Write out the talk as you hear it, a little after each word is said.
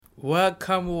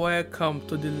Welcome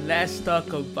to the Let's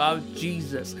Talk About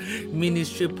Jesus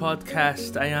Ministry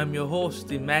Podcast. I am your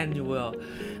host, Emmanuel,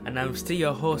 and I'm still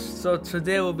your host. So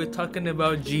today we'll be talking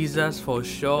about Jesus for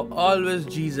sure, always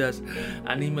Jesus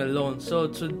and Him alone. So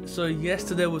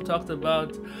yesterday we talked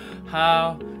about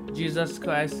how Jesus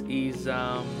Christ is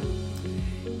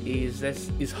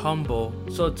humble.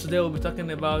 So today we'll be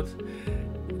talking about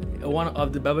one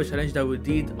of the Bible challenge that we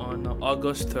did on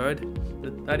August 3rd.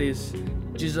 That is,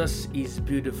 Jesus is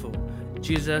beautiful.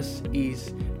 Jesus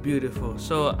is beautiful.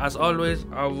 So as always,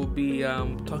 I will be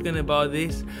talking about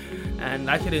this, and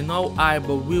actually not I,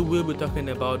 but we will be talking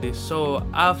about this. So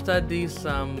after this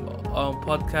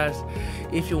podcast,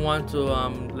 if you want to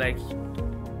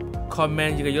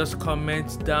comment, you can just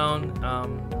comment down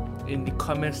in the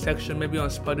comment section, maybe on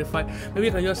Spotify. Maybe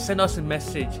you can just send us a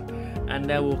message, and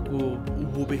then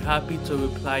we'll be happy to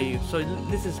reply you. So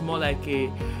this is more like a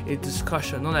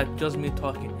discussion, not like just me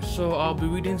talking. So I'll be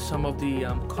reading some of the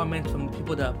comments from the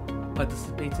people that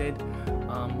participated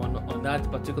on that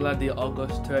particular day,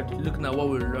 August 3rd, looking at what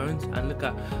we learned and look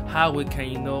at how we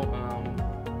can,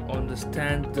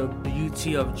 understand the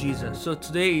beauty of Jesus. So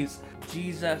today is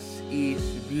Jesus is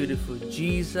beautiful.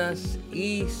 Jesus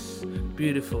is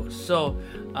beautiful. So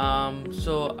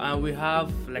we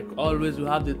have, like always, we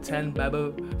have the 10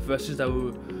 Bible verses that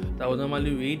we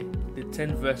normally read, the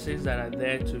 10 verses that are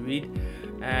there to read,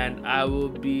 and I will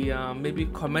be maybe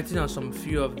commenting on some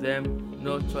few of them,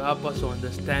 to help us to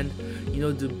understand,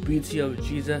 the beauty of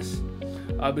Jesus.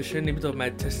 I'll be sharing a bit of my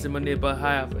testimony about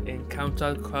how I've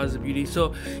encountered Christ's beauty.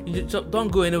 So don't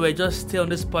go anywhere. Just stay on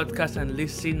this podcast and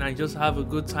listen, and just have a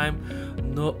good time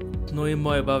knowing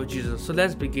more about Jesus. So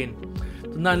let's begin.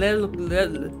 Now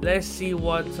let's see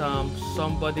what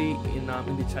somebody in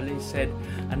the challenge said.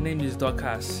 Her name is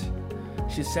Dorcas.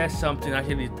 She said something.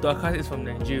 Actually, Dorcas is from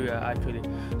Nigeria. Actually,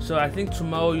 so I think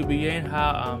tomorrow you'll be hearing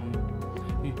her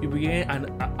you'll be hearing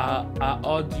an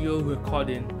audio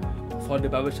recording for the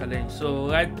Bible challenge. So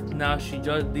right now she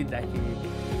just did like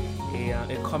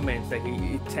a comment, like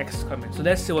a text comment. So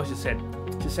let's see what she said.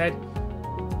 She said,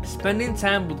 spending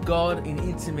time with God in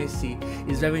intimacy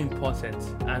is very important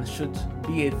and should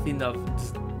be a thing of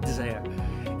desire.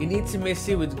 In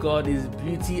intimacy with God is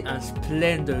beauty and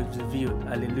splendor revealed.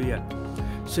 Hallelujah.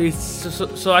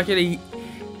 So actually,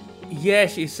 yeah,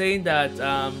 she's saying that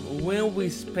when we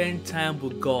spend time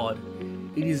with God,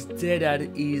 it is there that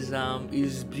his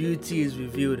beauty is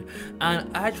revealed.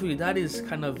 And actually that is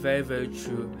kind of very, very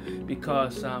true,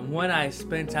 because when I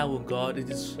spend time with God, it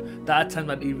is that time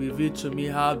that He revealed to me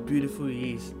how beautiful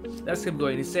He is. Let's keep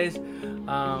going. It says,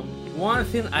 one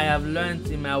thing I have learned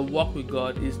in my walk with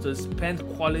God is to spend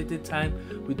quality time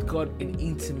with God in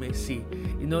intimacy.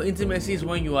 Intimacy is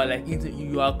when you are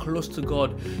you are close to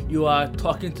God, you are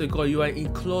talking to God, you are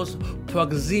in close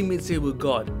proximity with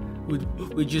God.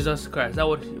 With Jesus Christ.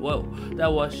 What it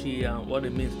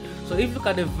means. So if you look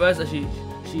at the verse that she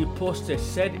posted, she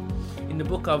said in the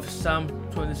book of Psalm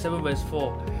 27 verse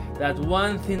 4 that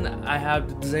one thing I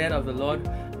have desired of the Lord,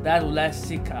 that will I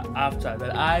seek after,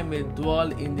 that I may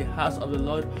dwell in the house of the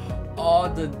Lord all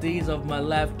the days of my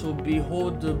life, to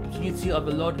behold the beauty of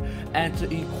the Lord and to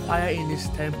inquire in His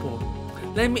temple.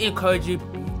 Let me encourage you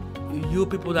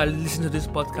people that listen to this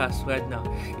podcast right now,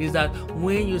 is that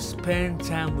when you spend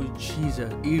time with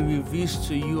Jesus, He reveals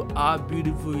to you how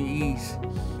beautiful He is.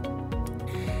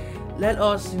 Let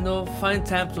us, find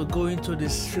time to go into the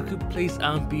secret place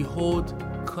and behold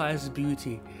Christ's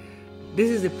beauty. This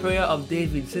is the prayer of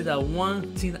David. He said that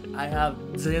one thing I have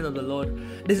desired of the Lord,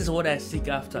 this is what I seek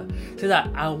after. He said that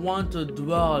I want to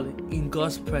dwell in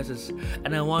God's presence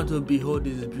and I want to behold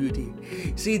His beauty.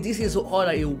 See, this is all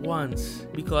that He wants,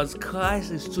 because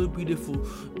Christ is too beautiful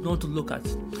not to look at.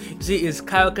 See, His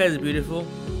character is beautiful.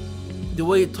 The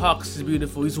way He talks is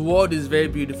beautiful. His word is very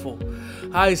beautiful.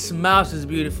 How He smiles is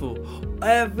beautiful.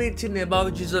 Everything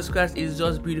about Jesus Christ is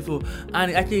just beautiful,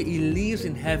 and actually He lives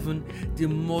in heaven, the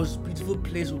most beautiful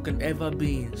place we can ever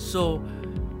be in. So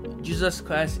Jesus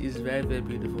Christ is very, very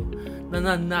beautiful.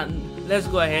 Now, let's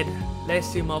go ahead. Let's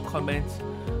see more comments.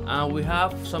 We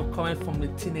have some comments from the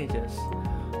teenagers.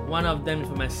 One of them is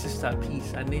from my sister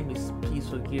Peace. Her name is Peace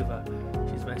Forgiver.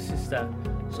 She's my sister.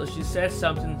 So she said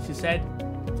something. She said,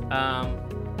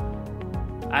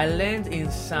 I learned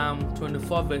in Psalm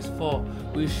 24 verse 4,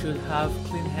 we should have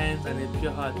clean hands and a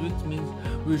pure heart, which means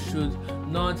we should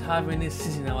not have any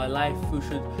sins in our life. We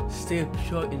should stay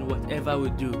pure in whatever we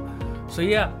do. So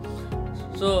yeah,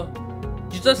 so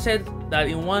Jesus said that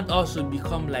He wants us to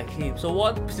become like Him. So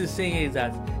what she's saying is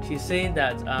that she's saying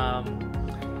that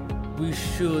we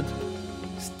should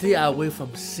stay away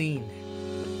from sin,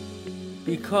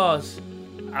 because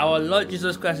our Lord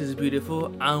Jesus Christ is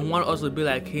beautiful and want us to be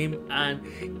like him, and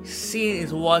sin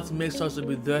is what makes us to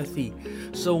be dirty.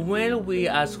 So when we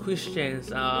as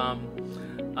Christians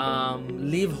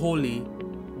live holy,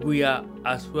 we are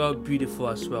as well beautiful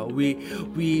as well. We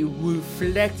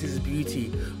reflect his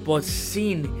beauty, but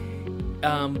sin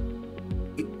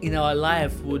in our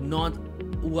life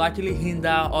will actually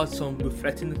hinder us from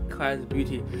reflecting Christ's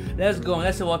beauty. Let's go on.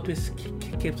 Let's see what Peace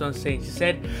keeps on saying. She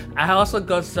said, I also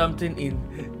got something in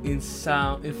 1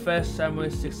 Samuel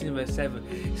 16 verse 7.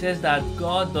 It says that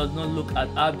God does not look at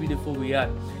how beautiful we are,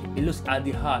 he looks at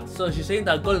the heart. So she's saying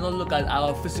that God does not look at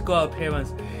our physical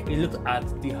appearance, he looks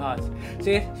at the heart.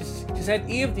 She said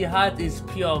if the heart is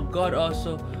pure, God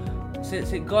also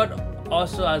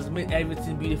has made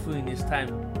everything beautiful in his time.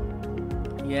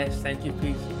 Yes, thank you,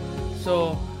 Peace.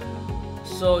 So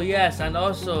yes, and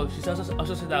also she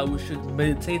also said that we should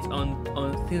meditate on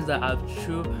things that are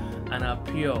true and are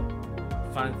pure.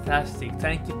 Fantastic.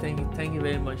 Thank you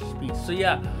very much, Peace.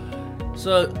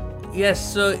 So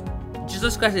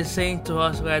Jesus Christ is saying to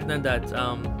us right now that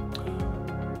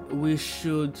we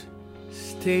should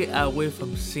stay away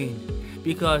from sin,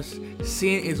 because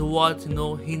sin is what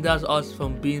hinders us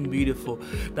from being beautiful.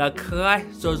 That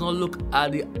Christ does not look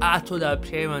at the outward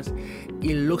appearance,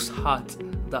 he looks at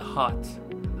the heart,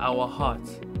 our heart.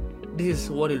 This is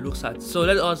what it looks at. So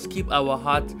let us keep our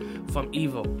heart from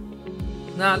evil.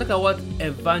 Now look at what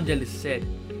Evangelist said.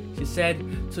 She said,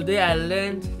 today I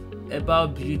learned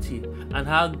about beauty and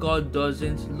how God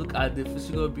doesn't look at the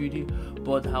physical beauty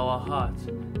but our heart,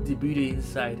 the beauty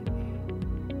inside.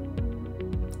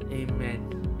 Amen.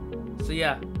 So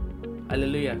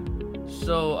hallelujah.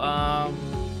 So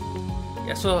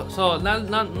so now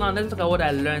let's look at what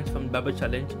I learned from the Bible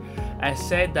challenge. I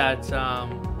said that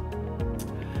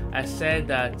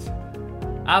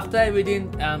after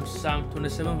reading Psalm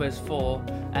 27 verse 4,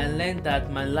 I learned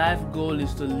that my life goal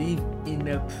is to live in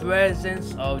the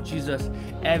presence of Jesus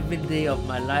every day of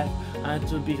my life and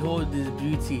to behold his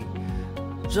beauty.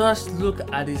 Just look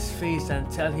at his face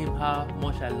and tell him how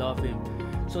much I love him.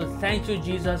 So thank you,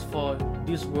 Jesus, for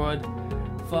this word.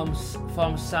 From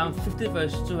Psalm 50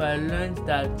 verse 2, I learned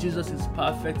that Jesus is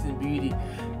perfect in beauty,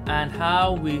 and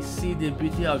how we see the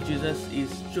beauty of Jesus is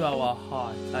through our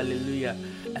heart. Hallelujah.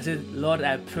 I said, Lord,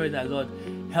 I pray that, Lord,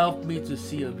 help me to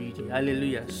see your beauty.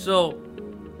 Hallelujah. So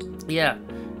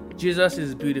Jesus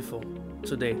is beautiful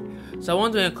today. So I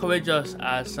want to encourage us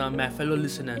as my fellow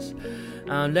listeners,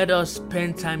 let us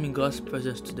spend time in God's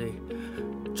presence today,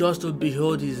 just to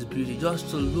behold his beauty, just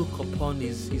to look upon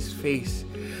his face.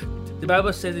 The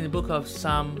Bible says in the book of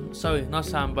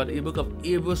the book of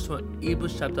Hebrews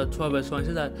chapter 12 verse 1, it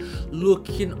says that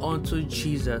looking unto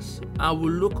Jesus, I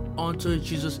will look unto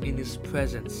Jesus in his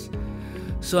presence.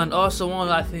 So, and also one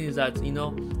other thing is that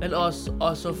let us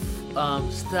also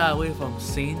stay away from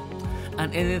sin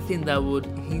and anything that would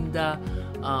hinder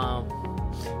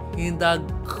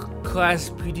Christ's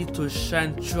beauty to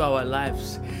shine through our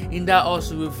lives. In that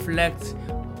also reflect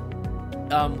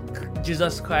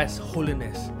Jesus Christ's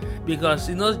holiness. Because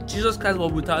Jesus Christ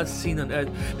was without sin on earth.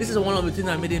 This is one of the things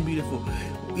that made him beautiful.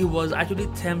 He was actually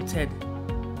tempted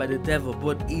by the devil,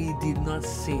 but he did not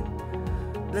sin.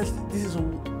 This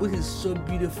is so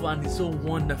beautiful and it's so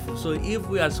wonderful. So if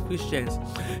we as Christians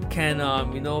can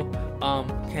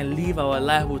live our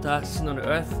life without sin on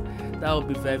earth, that would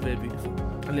be very, very beautiful.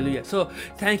 Hallelujah. So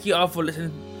thank you all for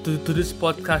listening to this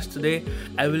podcast today.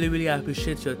 I really, really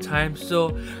appreciate your time.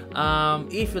 So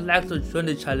if you'd like to join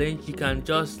the challenge, you can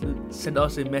just send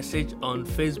us a message on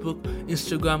Facebook,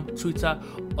 Instagram, Twitter,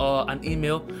 or an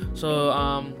email. So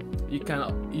you can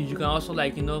also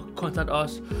contact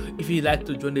us if you'd like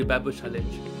to join the Bible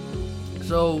challenge.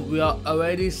 So we are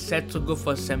already set to go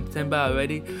for September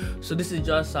already. So this is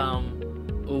just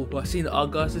we're seeing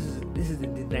August. This is the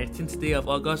 19th day of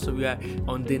August, so we are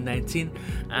on day 19,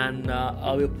 and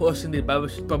I'll be posting the Bible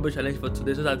challenge for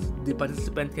today so that the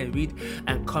participants can read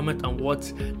and comment on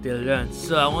what they learned.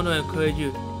 So I want to encourage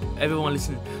you, everyone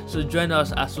listening, so join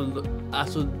us as we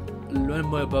learn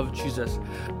more about Jesus,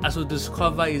 as we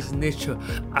discover his nature,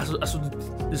 as we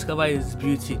discover his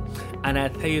beauty. And I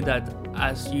tell you that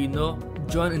as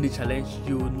join in the challenge,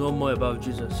 you will know more about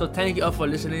Jesus. So thank you all for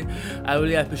listening. I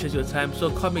really appreciate your time. So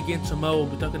come again tomorrow. We'll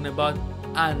be talking about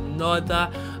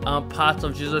another part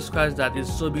of Jesus Christ that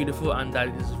is so beautiful and that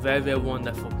is very, very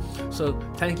wonderful. So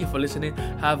thank you for listening.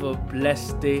 Have a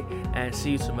blessed day and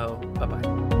see you tomorrow. Bye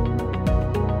bye.